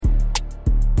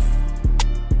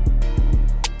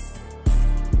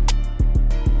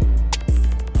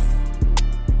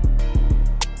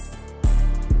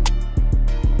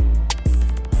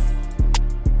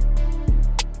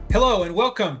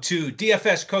Welcome to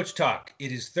DFS Coach Talk.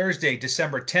 It is Thursday,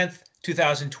 December 10th,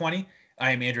 2020.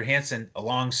 I am Andrew Hansen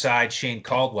alongside Shane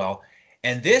Caldwell.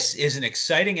 And this is an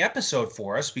exciting episode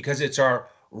for us because it's our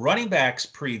running backs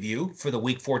preview for the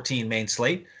Week 14 main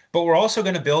slate. But we're also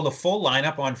going to build a full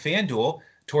lineup on Fanduel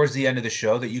towards the end of the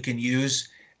show that you can use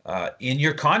in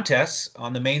your contests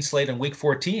on the main slate in Week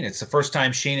 14. It's the first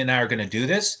time Shane and I are going to do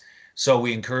this. So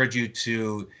we encourage you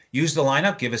to use the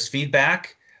lineup, give us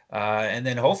feedback. And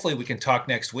then hopefully we can talk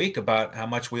next week about how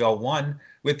much we all won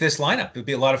with this lineup. It'll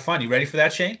be a lot of fun. You ready for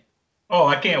that, Shane? Oh,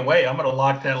 I can't wait. I'm going to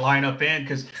lock that lineup in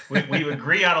because we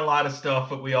agree on a lot of stuff,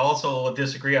 but we also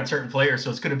disagree on certain players. So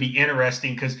it's going to be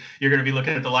interesting because you're going to be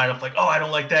looking at the lineup like, oh, I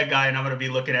don't like that guy. And I'm going to be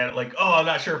looking at it like, oh, I'm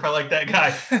not sure if I like that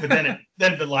guy. But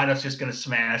then the lineup's just going to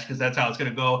smash because that's how it's going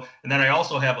to go. And then I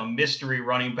also have a mystery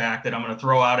running back that I'm going to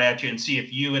throw out at you and see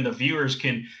if you and the viewers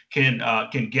can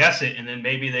guess it. And then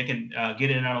maybe they can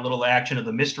get in on a little action of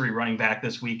the mystery running back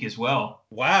this week as well.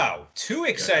 Wow. Two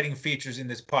exciting features in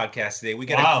this podcast today. We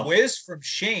get a quiz from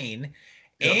Shane,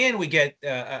 and we get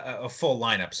a full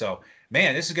lineup. So,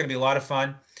 man, this is going to be a lot of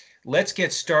fun. Let's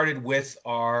get started with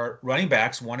our running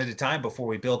backs one at a time before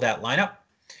we build that lineup.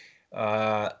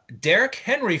 Derrick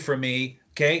Henry for me,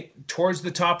 okay, towards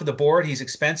the top of the board. He's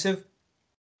expensive.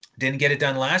 Didn't get it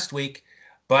done last week,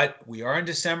 but we are in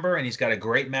December, and he's got a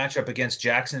great matchup against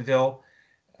Jacksonville.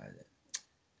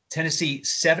 Tennessee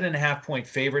 7.5-point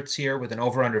favorites here with an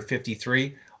over-under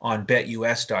 53 on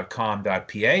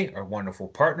betus.com.pa, our wonderful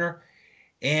partner.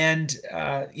 And,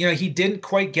 he didn't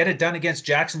quite get it done against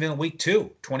Jacksonville in week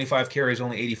 2, 25 carries,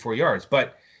 only 84 yards.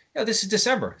 But, this is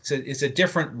December. It's a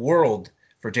different world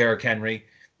for Derrick Henry.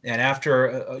 And after,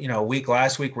 a week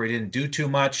last week where he didn't do too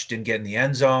much, didn't get in the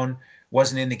end zone,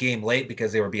 wasn't in the game late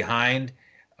because they were behind.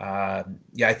 I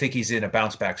think he's in a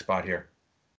bounce-back spot here.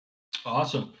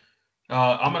 Awesome.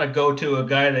 I'm going to go to a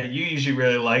guy that you usually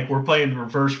really like. We're playing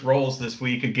reverse roles this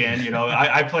week again.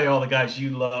 I play all the guys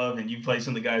you love, and you play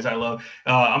some of the guys I love.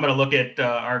 I'm going to look at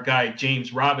our guy,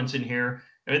 James Robinson here.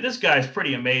 I mean, this guy's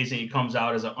pretty amazing. He comes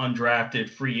out as an undrafted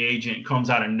free agent, comes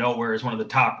out of nowhere as one of the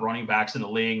top running backs in the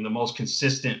league, the most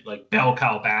consistent, bell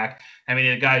cow back. I mean,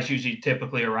 the guy's usually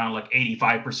typically around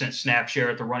 85% snap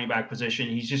share at the running back position.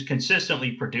 He's just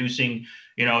consistently producing.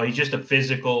 He's just a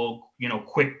physical,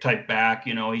 quick type back.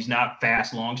 He's not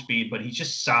fast, long speed, but he's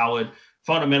just solid,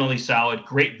 fundamentally solid,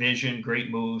 great vision,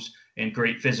 great moves, and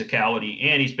great physicality.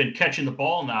 And he's been catching the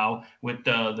ball now with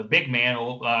the big man.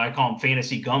 I call him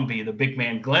Fantasy Gumby, the big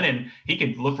man Glennon. He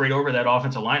can look right over that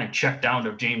offensive line and check down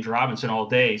to James Robinson all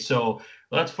day. So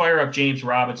let's fire up James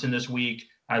Robinson this week.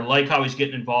 I like how he's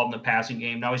getting involved in the passing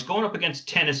game. Now he's going up against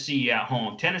Tennessee at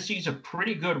home. Tennessee's a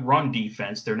pretty good run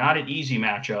defense. They're not an easy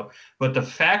matchup, but the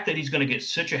fact that he's going to get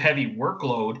such a heavy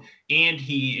workload and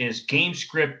he is game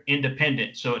script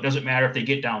independent. So it doesn't matter if they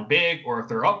get down big or if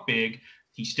they're up big,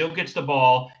 he still gets the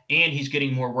ball and he's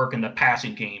getting more work in the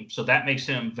passing game. So that makes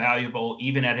him valuable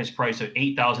even at his price of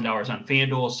 $8,000 on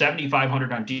FanDuel,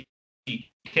 $7,500 on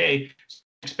DK.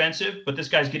 Expensive, but this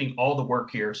guy's getting all the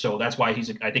work here, so that's why I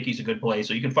think he's a good play.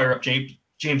 So you can fire up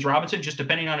James Robinson, just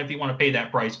depending on if you want to pay that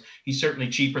price. He's certainly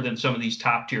cheaper than some of these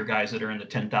top tier guys that are in the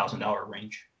 $10,000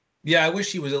 range. Yeah, I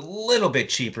wish he was a little bit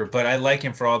cheaper, but I like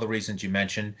him for all the reasons you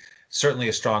mentioned. Certainly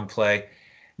a strong play.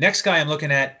 Next guy I'm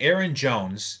looking at, Aaron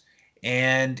Jones,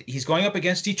 and he's going up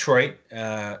against Detroit.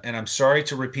 And I'm sorry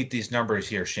to repeat these numbers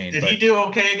here, Shane. Did he do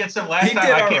okay against them last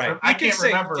time? I can't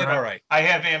remember. He did all right. I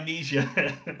have amnesia.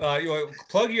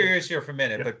 Plug your ears here for a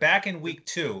minute. But back in week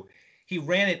 2, he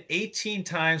ran it 18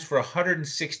 times for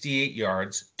 168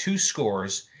 yards, 2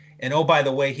 scores. And oh, by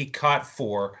the way, he caught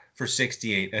 4 for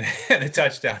 68 and a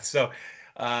touchdown. So,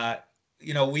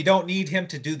 we don't need him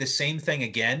to do the same thing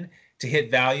again to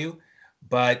hit value.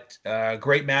 But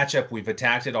great matchup. We've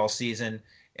attacked it all season,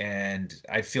 and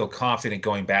I feel confident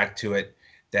going back to it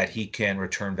that he can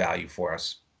return value for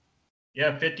us.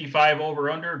 Yeah, 55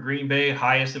 over-under. Green Bay,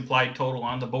 highest implied total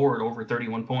on the board, over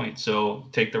 31 points. So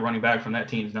take the running back from that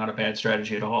team is not a bad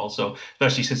strategy at all. So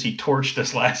especially since he torched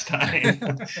us last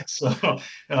time. So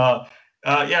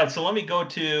let me go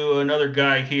to another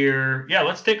guy here. Yeah,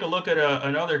 let's take a look at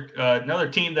another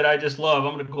team that I just love.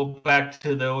 I'm going to go back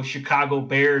to those Chicago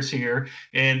Bears here.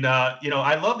 And,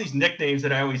 I love these nicknames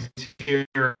that I always hear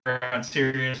on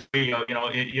Sirius Radio.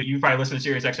 You probably listen to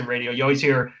Sirius XM Radio. You always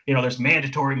hear, there's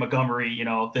Mandatory Montgomery,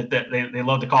 that they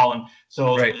love to call him.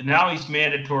 So right. Now he's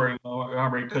Mandatory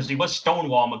Montgomery because he was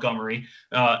Stonewall Montgomery.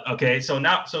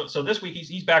 So this week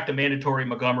he's back to Mandatory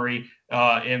Montgomery.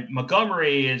 And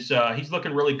Montgomery is he's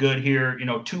looking really good here.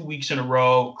 2 weeks in a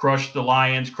row, crushed the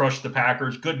Lions, crushed the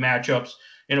Packers, good matchups.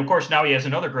 And of course, now he has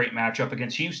another great matchup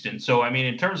against Houston. So, I mean,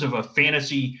 in terms of a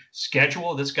fantasy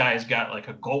schedule, this guy has got like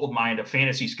a gold mine of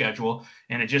fantasy schedule.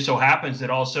 And it just so happens that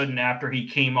all of a sudden, after he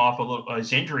came off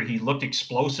his injury, he looked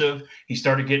explosive. He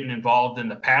started getting involved in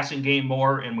the passing game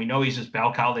more. And we know he's his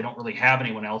bell cow. They don't really have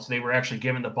anyone else. They were actually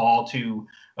giving the ball to,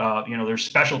 their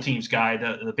special teams guy,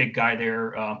 the big guy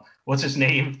there. What's his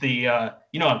name? You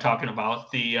know what I'm talking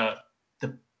about, the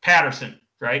Patterson,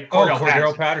 right?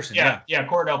 Cordell Patterson. Yeah,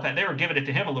 Cordell Patterson. They were giving it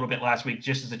to him a little bit last week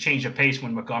just as a change of pace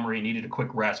when Montgomery needed a quick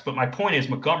rest. But my point is,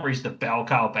 Montgomery's the bell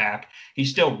cow back. He's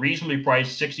still reasonably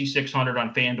priced, 6,600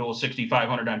 on FanDuel,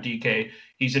 6,500 on DK.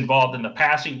 He's involved in the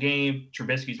passing game.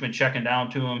 Trubisky's been checking down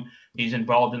to him. He's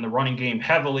involved in the running game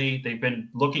heavily. They've been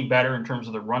looking better in terms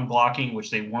of the run blocking,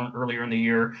 which they weren't earlier in the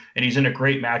year. And he's in a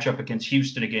great matchup against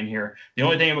Houston again here. The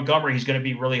only thing in Montgomery, he's going to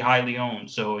be really highly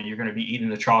owned. So you're going to be eating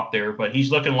the chalk there. But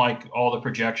he's looking like all the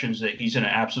projections that he's in an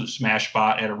absolute smash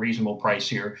spot at a reasonable price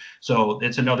here. So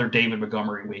it's another David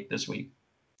Montgomery week this week.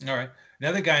 All right.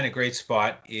 Another guy in a great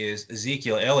spot is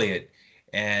Ezekiel Elliott.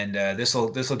 And this will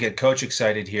get Coach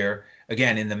excited here.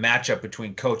 Again, in the matchup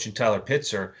between Coach and Tyler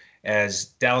Pitzer, as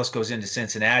Dallas goes into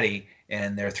Cincinnati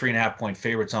and they're 3.5-point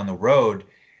favorites on the road.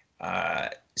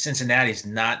 Cincinnati's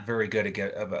not very good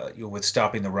with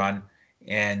stopping the run.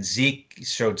 And Zeke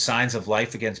showed signs of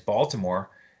life against Baltimore,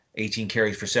 18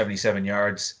 carries for 77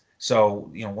 yards.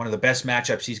 So, one of the best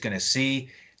matchups he's going to see.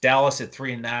 Dallas at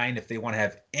 3-9, if they want to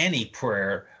have any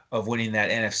prayer of winning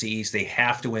that NFC East, they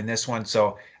have to win this one.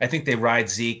 So I think they ride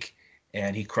Zeke,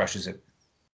 and he crushes it.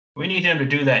 We need him to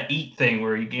do that eat thing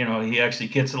where he actually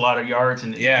gets a lot of yards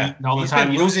and eating all the time.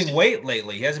 He's been losing weight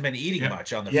lately. He hasn't been eating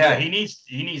much on the field. Yeah, he needs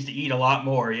to eat a lot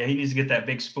more. Yeah, he needs to get that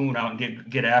big spoon out and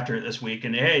get after it this week.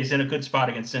 And hey, he's in a good spot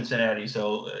against Cincinnati,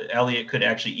 so Elliott could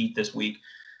actually eat this week.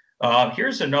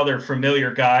 Here's another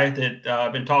familiar guy that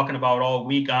I've been talking about all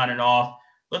week on and off.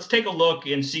 Let's take a look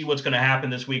and see what's going to happen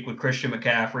this week with Christian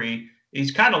McCaffrey.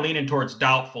 He's kind of leaning towards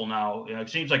doubtful now. It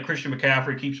seems like Christian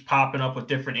McCaffrey keeps popping up with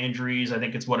different injuries. I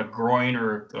think it's a groin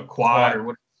or a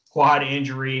quad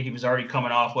injury. He was already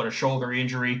coming off a shoulder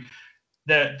injury.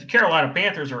 The Carolina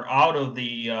Panthers are out of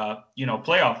the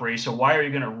playoff race. So why are you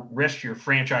going to risk your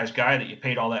franchise guy that you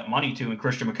paid all that money to in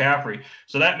Christian McCaffrey?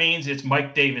 So that means it's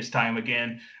Mike Davis time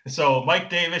again. So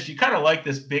Mike Davis, you kind of like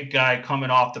this big guy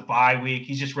coming off the bye week.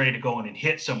 He's just ready to go in and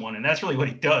hit someone, and that's really what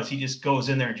he does. He just goes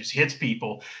in there and just hits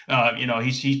people.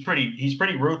 He's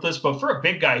pretty ruthless. But for a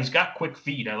big guy, he's got quick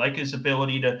feet. I like his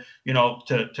ability to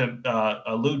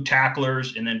elude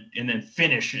tacklers and then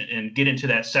finish and get into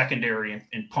that secondary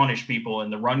and punish people in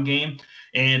the run game.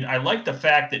 And I like the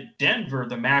fact that Denver,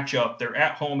 the matchup, they're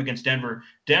at home against Denver.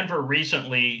 Denver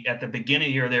recently, at the beginning of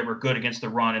the year, they were good against the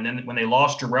run. And then when they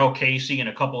lost Jarrell Casey and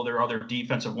a couple of their other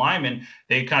defensive linemen,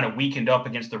 they kind of weakened up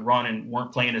against the run and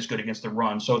weren't playing as good against the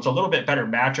run. So it's a little bit better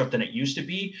matchup than it used to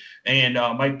be. And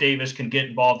Mike Davis can get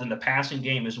involved in the passing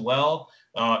game as well.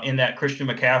 In that Christian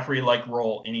McCaffrey-like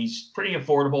role. And he's pretty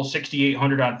affordable,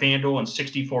 6,800 on FanDuel and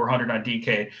 6,400 on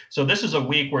DK. So this is a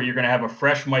week where you're going to have a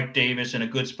fresh Mike Davis in a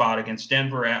good spot against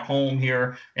Denver at home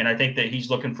here. And I think that he's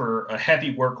looking for a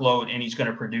heavy workload, and he's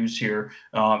going to produce here.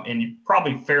 And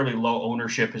probably fairly low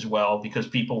ownership as well, because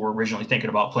people were originally thinking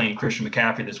about playing Christian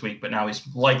McCaffrey this week, but now he's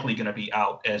likely going to be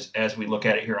out as we look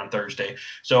at it here on Thursday.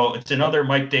 So it's another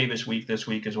Mike Davis week this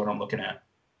week is what I'm looking at.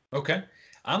 Okay.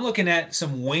 I'm looking at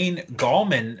some Wayne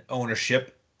Gallman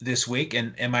ownership this week,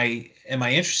 and am I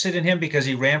interested in him because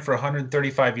he ran for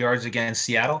 135 yards against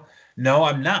Seattle? No,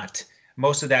 I'm not.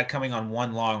 Most of that coming on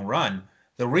one long run.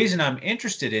 The reason I'm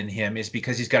interested in him is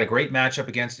because he's got a great matchup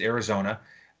against Arizona,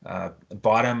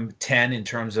 bottom 10 in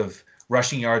terms of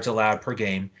rushing yards allowed per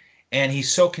game, and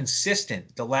he's so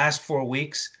consistent. The last 4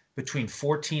 weeks, between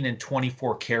 14 and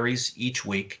 24 carries each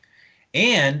week,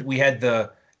 and we had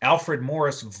the Alfred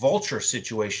Morris vulture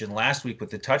situation last week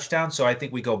with the touchdown. So I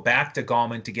think we go back to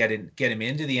Gallman to get him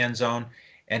into the end zone,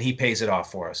 and he pays it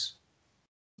off for us.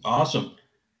 Awesome.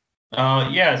 So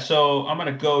I'm going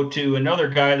to go to another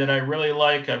guy that I really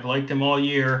like. I've liked him all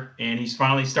year, and he's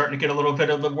finally starting to get a little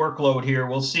bit of the workload here.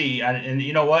 We'll see. And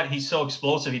you know what? He's so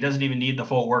explosive. He doesn't even need the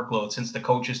full workload since the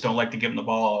coaches don't like to give him the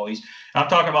ball always. I'm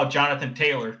talking about Jonathan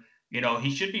Taylor.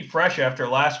 He should be fresh after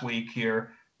last week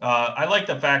here. I like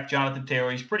the fact Jonathan Taylor,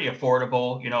 he's pretty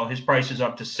affordable. His price is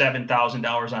up to $7,000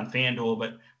 on FanDuel,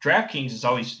 but DraftKings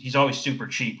he's always super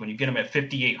cheap. When you get him at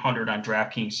 5,800 on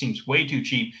DraftKings, seems way too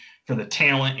cheap for the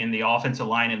talent in the offensive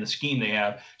line and the scheme they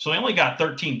have. So he only got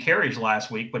 13 carries last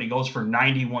week, but he goes for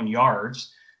 91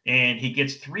 yards, and he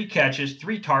gets 3 catches,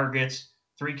 3 targets,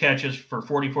 3 catches for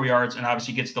 44 yards, and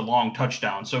obviously gets the long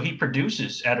touchdown. So he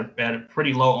produces at a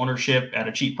pretty low ownership at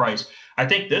a cheap price. I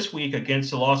think this week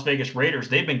against the Las Vegas Raiders,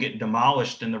 they've been getting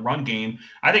demolished in the run game.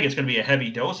 I think it's going to be a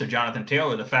heavy dose of Jonathan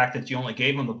Taylor. The fact that you only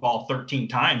gave him the ball 13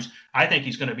 times, I think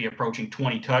he's going to be approaching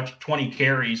 20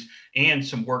 carries and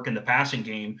some work in the passing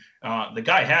game. The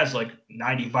guy has like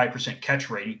 95% catch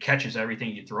rate. He catches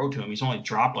everything you throw to him. He's only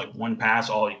dropped like one pass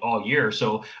all year.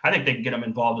 So I think they can get him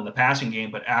involved in the passing game,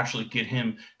 but actually get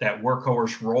him that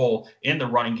workhorse role in the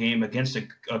running game against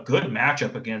a good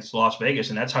matchup against Las Vegas.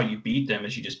 And that's how you beat them,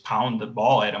 is you just pound the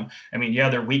ball at them. I mean, yeah,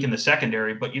 they're weak in the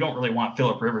secondary, but you don't really want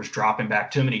Phillip Rivers dropping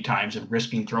back too many times and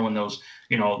risking throwing those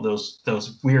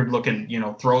those weird looking,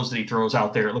 throws that he throws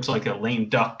out there. It looks like a lame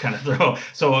duck kind of throw.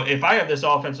 So if I have this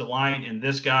offensive line and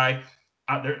this guy,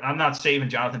 I'm not saving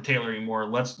Jonathan Taylor anymore.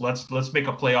 Let's make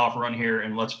a playoff run here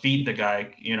and let's feed the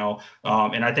guy,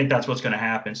 and I think that's what's going to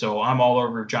happen. So I'm all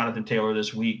over Jonathan Taylor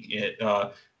this week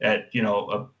at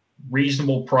a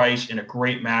reasonable price in a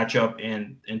great matchup.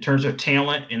 And in terms of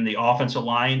talent in the offensive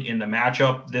line in the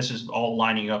matchup, this is all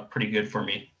lining up pretty good for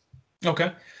me.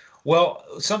 Okay. Well,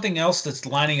 something else that's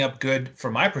lining up good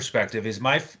from my perspective is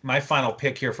my final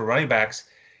pick here for running backs,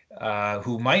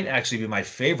 who might actually be my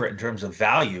favorite in terms of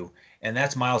value, and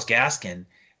that's Myles Gaskin.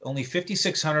 Only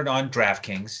 5,600 on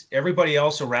DraftKings. Everybody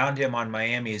else around him on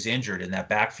Miami is injured in that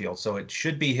backfield, so it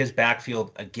should be his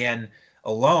backfield again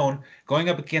alone. Going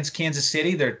up against Kansas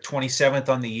City, they're 27th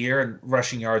on the year in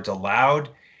rushing yards allowed.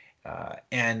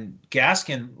 And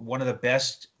Gaskin, one of the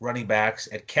best running backs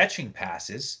at catching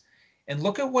passes. And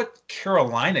look at what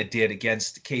Carolina did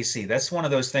against KC. That's one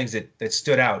of those things that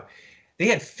stood out. They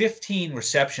had 15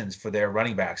 receptions for their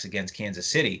running backs against Kansas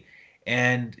City.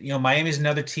 And, Miami's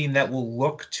another team that will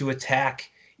look to attack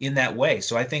in that way.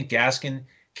 So I think Gaskin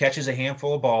catches a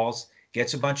handful of balls,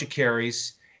 gets a bunch of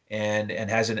carries, and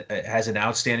has an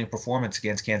outstanding performance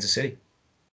against Kansas City.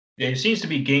 Yeah, it seems to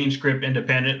be game script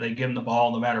independent. They give him the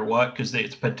ball no matter what because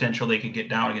it's potential they can get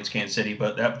down against Kansas City.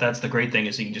 But that's the great thing,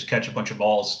 is he can just catch a bunch of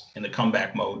balls in the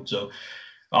comeback mode. So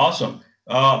awesome.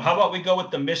 How about we go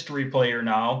with the mystery player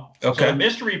now? Okay. So the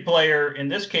mystery player in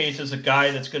this case is a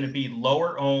guy that's going to be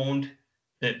lower owned,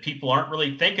 that people aren't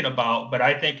really thinking about, but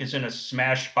I think is in a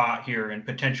smash spot here and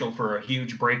potential for a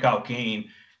huge breakout game.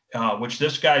 Which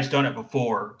this guy's done it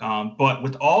before. But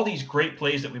with all these great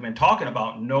plays that we've been talking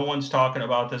about, no one's talking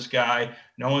about this guy.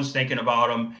 No one's thinking about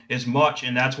him as much.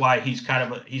 And that's why he's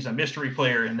he's a mystery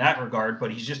player in that regard,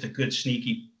 but he's just a good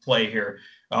sneaky play here.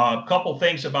 A couple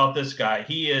things about this guy.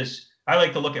 I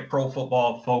like to look at Pro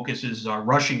Football Focus's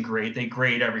rushing grade. They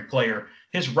grade every player.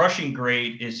 His rushing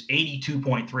grade is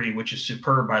 82.3, which is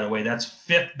superb, by the way. That's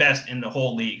fifth best in the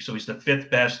whole league. So he's the fifth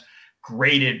best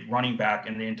graded running back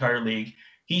in the entire league.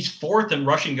 He's fourth in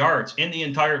rushing yards in the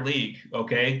entire league,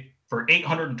 okay, for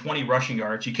 820 rushing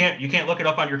yards. You can't look it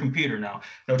up on your computer now.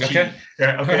 No cheating.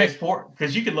 Okay,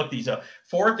 because you can look these up.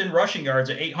 Fourth in rushing yards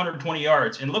at 820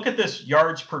 yards. And look at this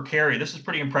yards per carry. This is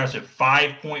pretty impressive,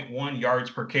 5.1 yards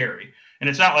per carry. And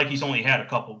it's not like he's only had a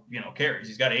couple, carries.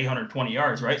 He's got 820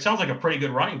 yards, right? Sounds like a pretty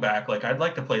good running back. Like, I'd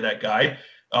like to play that guy.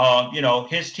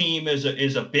 His team is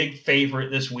a big favorite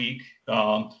this week.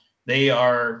 They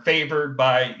are favored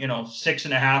by,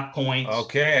 6.5 points.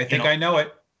 Okay, I think I know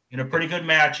it. In a pretty good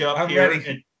matchup I'm here. ready.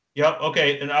 And, yep,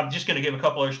 okay. And I'm just going to give a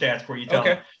couple other stats for you.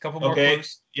 Okay, a couple more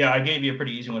clues. Yeah, I gave you a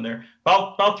pretty easy one there.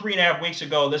 About 3.5 weeks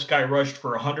ago, this guy rushed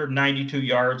for 192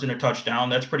 yards and a touchdown.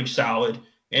 That's pretty solid.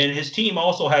 And his team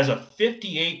also has a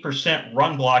 58%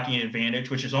 run blocking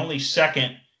advantage, which is only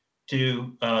second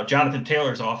to Jonathan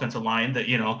Taylor's offensive line, the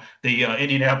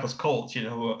Indianapolis Colts,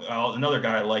 another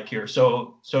guy I like here.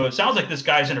 So it sounds like this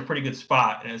guy's in a pretty good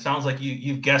spot, and it sounds like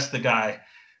you've guessed the guy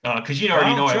because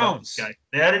already know I love this guy.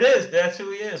 There it is. That's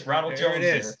who he is, Ronald Jones. It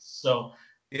is. There. So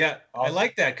yeah, awesome. I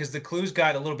like that because the clues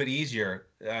got a little bit easier.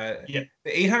 The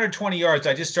 820 yards,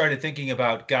 I just started thinking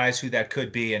about guys who that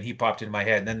could be, and he popped into my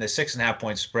head. And then the 6.5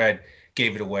 point spread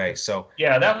gave it away. So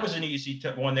yeah, that was an easy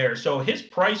one there. So his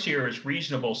price here is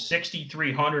reasonable,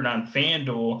 6,300 on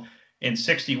FanDuel and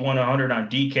 6,100 on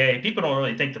DK. People don't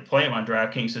really think to play him on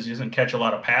DraftKings because he doesn't catch a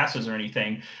lot of passes or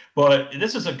anything. But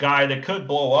this is a guy that could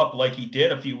blow up like he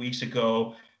did a few weeks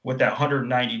ago with that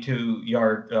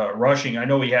 192-yard rushing. I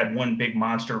know he had one big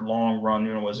monster long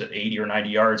run, was it 80 or 90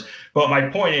 yards? But my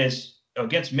point is,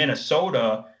 against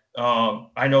Minnesota,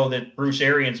 I know that Bruce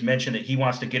Arians mentioned that he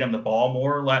wants to get him the ball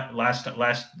more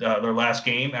their last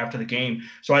game after the game.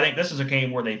 So I think this is a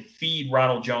game where they feed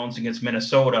Ronald Jones against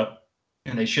Minnesota,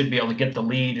 and they should be able to get the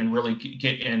lead and really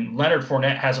get in. Leonard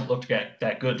Fournette hasn't looked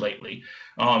that good lately.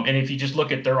 And if you just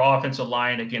look at their offensive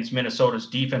line against Minnesota's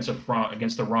defensive front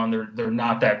against the run, they're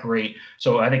not that great.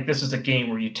 So I think this is a game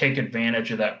where you take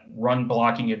advantage of that run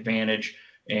blocking advantage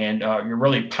And you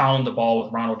really pound the ball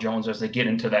with Ronald Jones as they get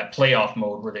into that playoff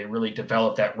mode where they really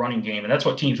develop that running game. And that's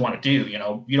what teams want to do.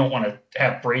 You don't want to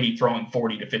have Brady throwing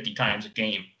 40 to 50 times a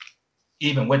game,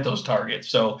 even with those targets.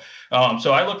 So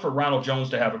I look for Ronald Jones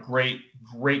to have a great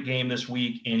game this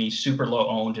week, and he's super low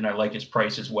owned, and I like his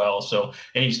price as well. So,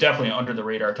 and he's definitely an under the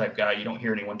radar type guy. You don't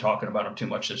hear anyone talking about him too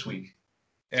much this week.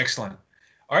 Excellent.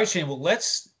 All right, Shane. Well,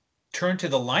 let's turn to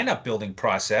the lineup building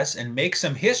process and make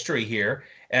some history here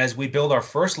as we build our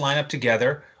first lineup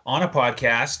together on a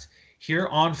podcast here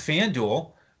on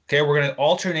Fanduel. Okay, we're going to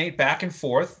alternate back and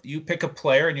forth. You pick a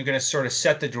player, and you're going to sort of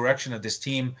set the direction of this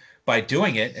team by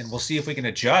doing it, and we'll see if we can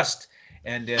adjust.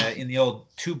 And in the old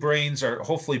two brains are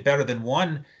hopefully better than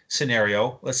one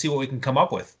scenario, let's see what we can come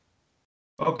up with.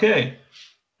 Okay.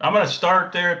 I'm going to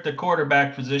start there at the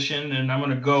quarterback position, and I'm going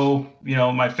to go,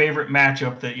 my favorite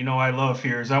matchup that, I love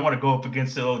here is I want to go up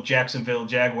against the old Jacksonville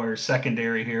Jaguars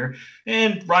secondary here.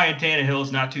 And Ryan Tannehill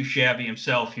is not too shabby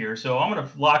himself here. So I'm going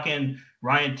to lock in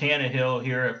Ryan Tannehill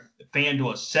here at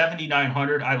FanDuel at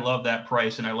 7,900. I love that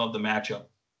price, and I love the matchup.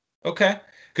 Okay,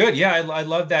 good. Yeah, I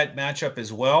love that matchup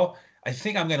as well. I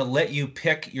think I'm going to let you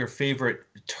pick your favorite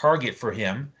target for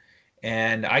him,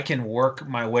 and I can work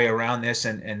my way around this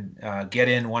and get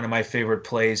in one of my favorite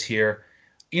plays here.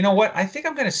 You know what? I think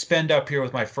I'm going to spend up here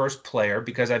with my first player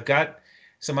because I've got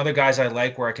some other guys I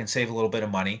like where I can save a little bit of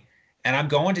money, and I'm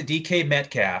going to DK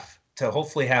Metcalf to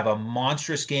hopefully have a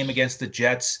monstrous game against the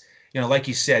Jets. Like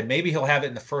you said, maybe he'll have it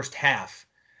in the first half.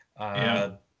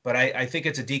 Yeah. But I think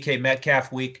it's a DK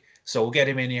Metcalf week, so we'll get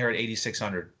him in here at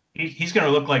 8,600. He's going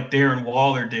to look like Darren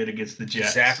Waller did against the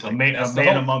Jets. Exactly. A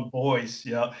man among boys.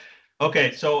 Yeah.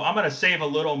 Okay, so I'm going to save a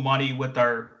little money with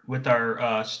our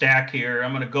stack here.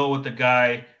 I'm going to go with the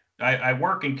guy. I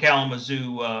work in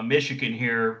Kalamazoo, Michigan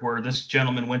here, where this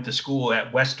gentleman went to school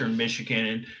at Western Michigan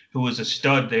and who was a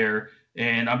stud there.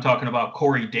 And I'm talking about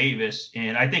Corey Davis.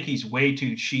 And I think he's way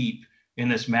too cheap in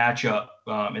this matchup.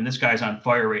 And this guy's on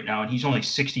fire right now, and he's only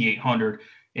 6,800.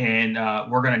 And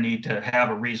we're going to need to have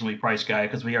a reasonably priced guy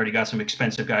because we already got some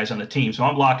expensive guys on the team. So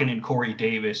I'm locking in Corey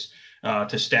Davis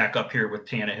to stack up here with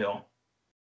Tannehill.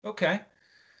 Okay.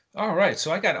 All right.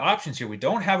 So I got options here. We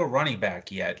don't have a running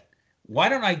back yet. Why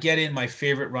don't I get in my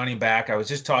favorite running back? I was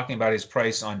just talking about his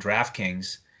price on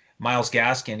Draftkings. Myles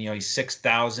Gaskin, he's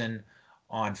 6,000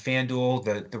 on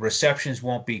FanDuel. The receptions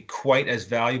won't be quite as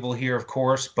valuable here, of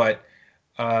course, but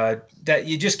that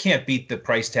you just can't beat the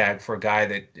price tag for a guy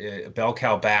that a bell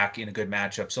cow back in a good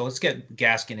matchup. So let's get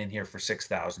Gaskin in here for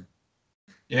 6,000.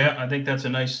 Yeah, I think that's a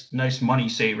nice money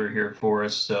saver here for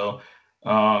us. So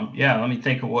let me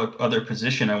think of what other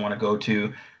position I want to go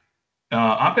to.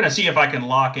 I'm going to see if I can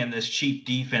lock in this cheap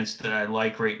defense that I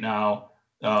like right now.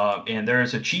 And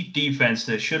there's a cheap defense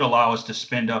that should allow us to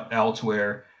spend up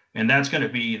elsewhere, and that's going to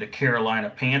be the Carolina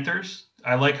Panthers.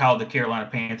 I like how the Carolina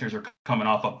Panthers are coming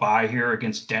off a bye here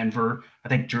against Denver. I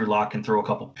think Drew Lock can throw a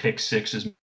couple pick sixes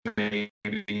maybe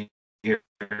here,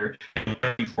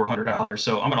 $400.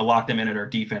 So I'm going to lock them in at our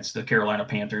defense, the Carolina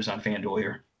Panthers on FanDuel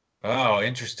here. Oh,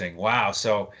 interesting. Wow.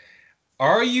 So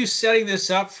are you setting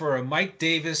this up for a Mike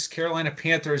Davis Carolina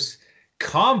Panthers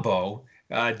combo?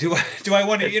 Do I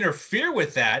want to interfere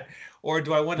with that, or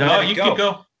do I want to let it go? You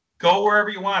can go wherever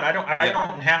you want. I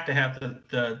don't have to have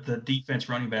the defense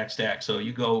running back stack. So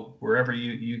you go wherever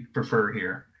you prefer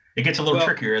here. It gets a little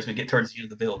trickier as we get towards the end of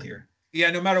the build here.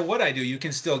 Yeah, no matter what I do, you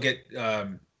can still get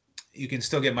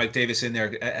Mike Davis in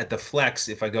there at the flex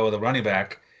if I go with a running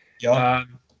back. Yeah.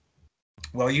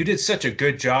 Well, you did such a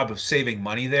good job of saving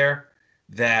money there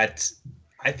that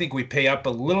I think we pay up a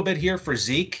little bit here for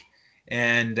Zeke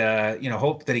and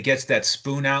hope that he gets that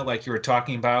spoon out like you were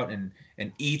talking about and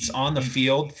eats on the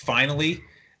field finally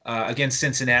against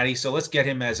Cincinnati. So let's get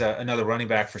him as another running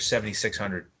back for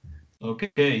 7,600.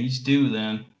 Okay, he's due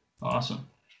then. Awesome.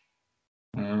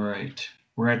 All right.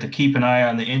 We're going to have to keep an eye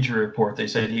on the injury report. They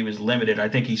said he was limited. I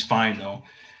think he's fine, though.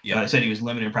 Yeah, they said he was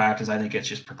limited in practice. I think it's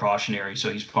just precautionary,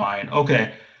 so he's fine.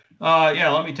 Okay.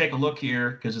 Let me take a look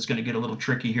here because it's going to get a little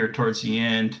tricky here towards the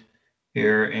end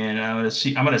here, and I'm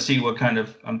going to see what kind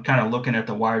of – I'm kind of looking at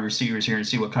the wide receivers here and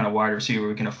see what kind of wide receiver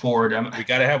we can afford. We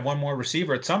got to have one more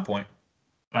receiver at some point.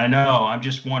 I know. I'm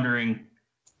just wondering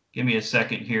 – give me a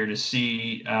second here to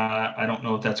see. I don't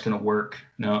know if that's going to work.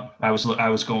 No, I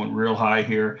was going real high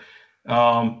here.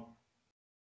 Give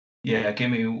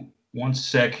me one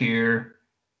sec here.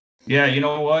 Yeah, you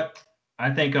know what?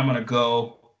 I think I'm going to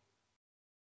go.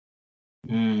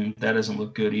 That doesn't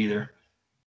look good either.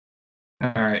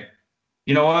 All right.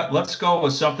 You know what? Let's go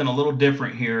with something a little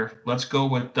different here. Let's go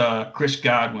with Chris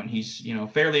Godwin. He's,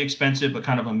 fairly expensive, but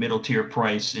kind of a middle tier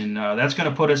price. And that's going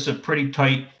to put us a pretty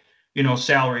tight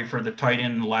salary for the tight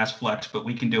end in the last flex, but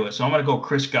we can do it. So I'm going to go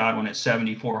Chris Godwin at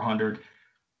 7,400.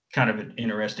 Kind of an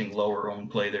interesting lower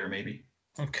owned play there, maybe.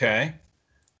 Okay.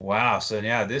 Wow. So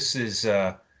yeah, this is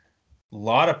a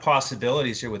lot of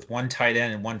possibilities here with one tight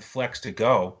end and one flex to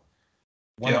go.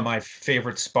 One of Yeah. my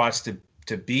favorite spots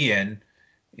to be in.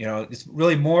 It's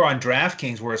really more on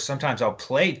DraftKings where sometimes I'll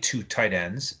play two tight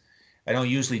ends. I don't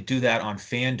usually do that on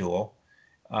FanDuel.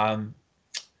 Um,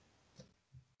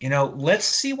 let's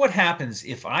see what happens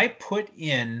if I put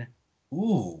in,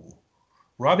 ooh,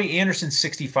 Robbie Anderson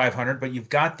 6,500, but you've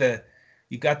got the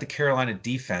Carolina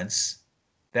defense.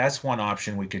 That's one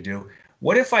option we could do.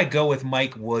 What if I go with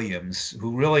Mike Williams,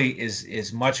 who really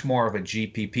is much more of a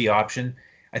GPP option?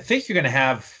 I think you're going to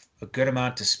have a good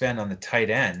amount to spend on the tight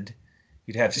end.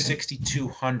 You'd have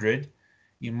 6,200.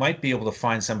 You might be able to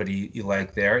find somebody you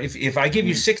like there. If I give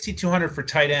you 6,200 for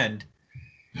tight end,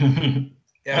 will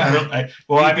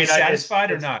you be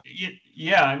satisfied or not?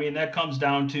 Yeah, I mean, that comes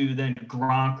down to then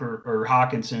Gronk or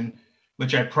Hawkinson,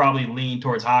 which I'd probably lean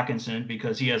towards Hawkinson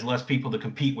because he has less people to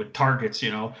compete with targets,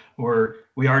 where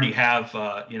we already have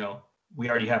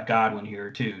Godwin here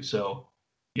too. So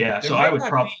yeah, There so I might would not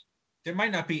probably. be there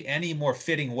might not be any more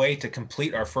fitting way to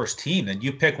complete our first team than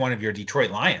you pick one of your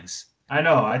Detroit Lions. I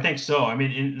know. I think so. I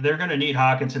mean, they're going to need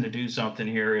Hawkinson to do something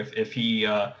here if he,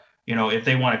 if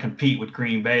they want to compete with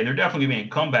Green Bay. They're definitely going to be in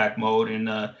comeback mode. And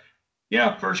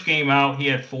first game out, he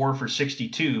had 4 for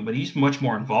 62, but he's much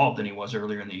more involved than he was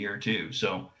earlier in the year too.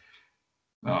 So,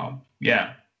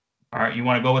 yeah. All right, you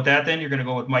want to go with that then? You're going to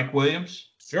go with Mike Williams?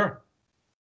 Sure.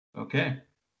 Okay.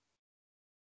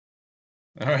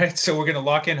 All right. So we're going to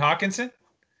lock in Hawkinson.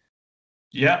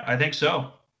 Yeah, I think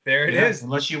so. There it Yeah, is.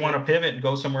 unless you want to pivot and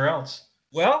go somewhere else.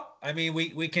 Well, I mean, we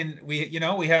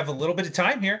have a little bit of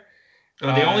time here.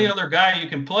 The only other guy you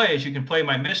can play is you can play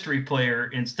my mystery player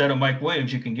instead of Mike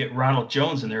Williams. You can get Ronald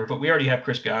Jones in there, but we already have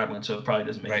Chris Godwin, so it probably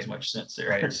doesn't make as much sense there.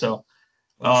 Right. So,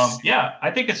 yeah, I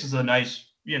think this is a nice,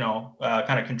 kind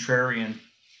of contrarian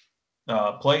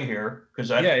play here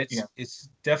because it's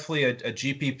definitely a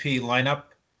GPP lineup.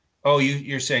 Oh,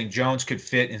 you're saying Jones could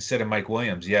fit instead of Mike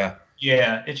Williams? Yeah.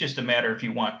 Yeah, it's just a matter if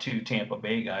you want two Tampa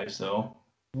Bay guys, though.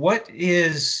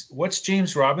 What's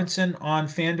James Robinson on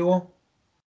FanDuel?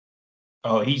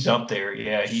 Oh, he's up there.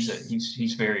 Yeah,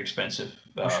 he's very expensive.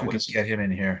 Wish we could get him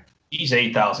in here. He's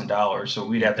 $8,000, so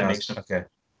we'd have to make some. Okay.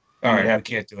 All right, we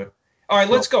can't do it. All right,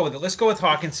 let's go with it. Let's go with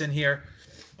Hawkinson here.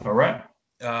 All right.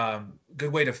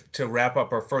 Good way to wrap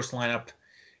up our first lineup.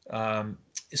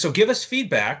 So give us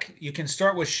feedback. You can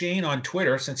start with Shane on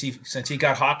Twitter since he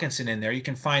got Hawkinson in there. You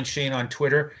can find Shane on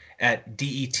Twitter at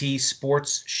DET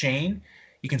Sports Shane.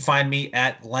 You can find me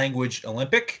at Language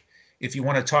Olympic. If you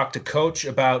want to talk to Coach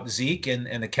about Zeke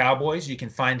and the Cowboys, you can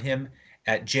find him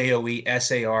at JOESARVADI.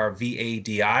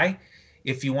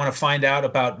 If you want to find out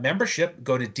about membership,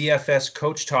 go to DFS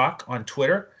Coach Talk on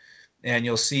Twitter, and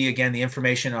you'll see again the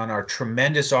information on our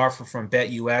tremendous offer from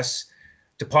BetUS.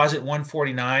 Deposit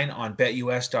 $149 on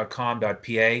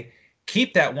betus.com.pa.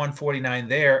 Keep that $149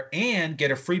 there and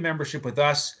get a free membership with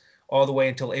us all the way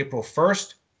until April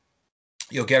 1st.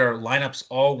 You'll get our lineups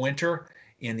all winter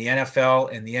in the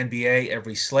NFL and the NBA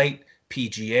every slate,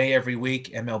 PGA every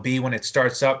week, MLB when it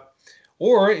starts up.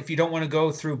 Or if you don't want to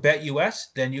go through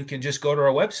BetUS, then you can just go to our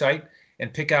website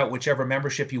and pick out whichever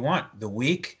membership you want, the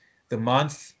week, the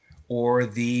month, or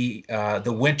the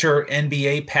winter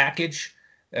NBA package.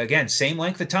 Again, same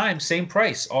length of time, same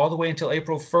price, all the way until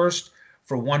April 1st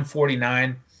for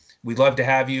 $149. We'd love to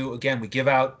have you. Again, we give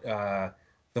out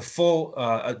the full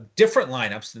different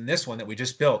lineups than this one that we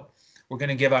just built. We're going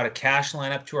to give out a cash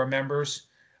lineup to our members,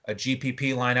 a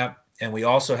GPP lineup, and we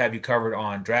also have you covered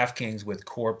on DraftKings with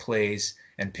core plays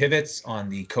and pivots on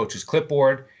the coach's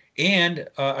clipboard and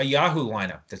a Yahoo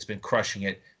lineup that's been crushing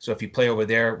it. So if you play over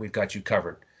there, we've got you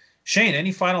covered. Shane,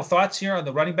 any final thoughts here on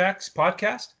the Running Backs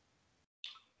podcast?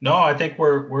 No, I think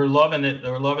we're loving it.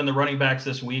 We're loving the running backs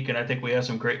this week, and I think we have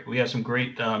some great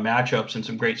matchups and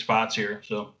some great spots here.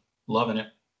 So loving it.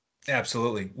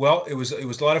 Absolutely. Well, it was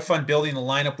a lot of fun building the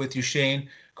lineup with you, Shane.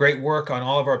 Great work on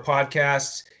all of our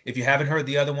podcasts. If you haven't heard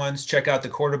the other ones, check out the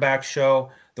quarterback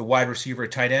show, the wide receiver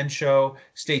tight end show.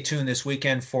 Stay tuned this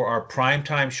weekend for our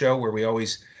primetime show where we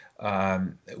always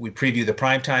we preview the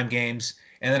primetime games.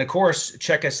 And then, of course,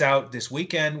 check us out this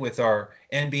weekend with our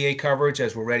NBA coverage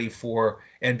as we're ready for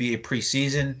NBA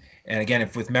preseason. And again,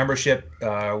 if with membership,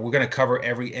 we're going to cover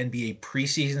every NBA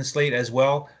preseason slate as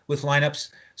well with lineups.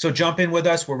 So jump in with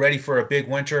us. We're ready for a big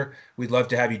winter. We'd love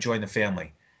to have you join the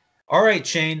family. All right,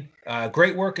 Shane,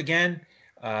 great work again.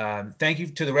 Thank you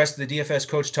to the rest of the DFS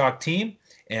Coach Talk team.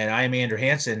 And I am Andrew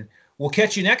Hansen. We'll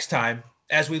catch you next time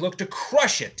as we look to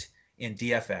crush it in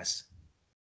DFS.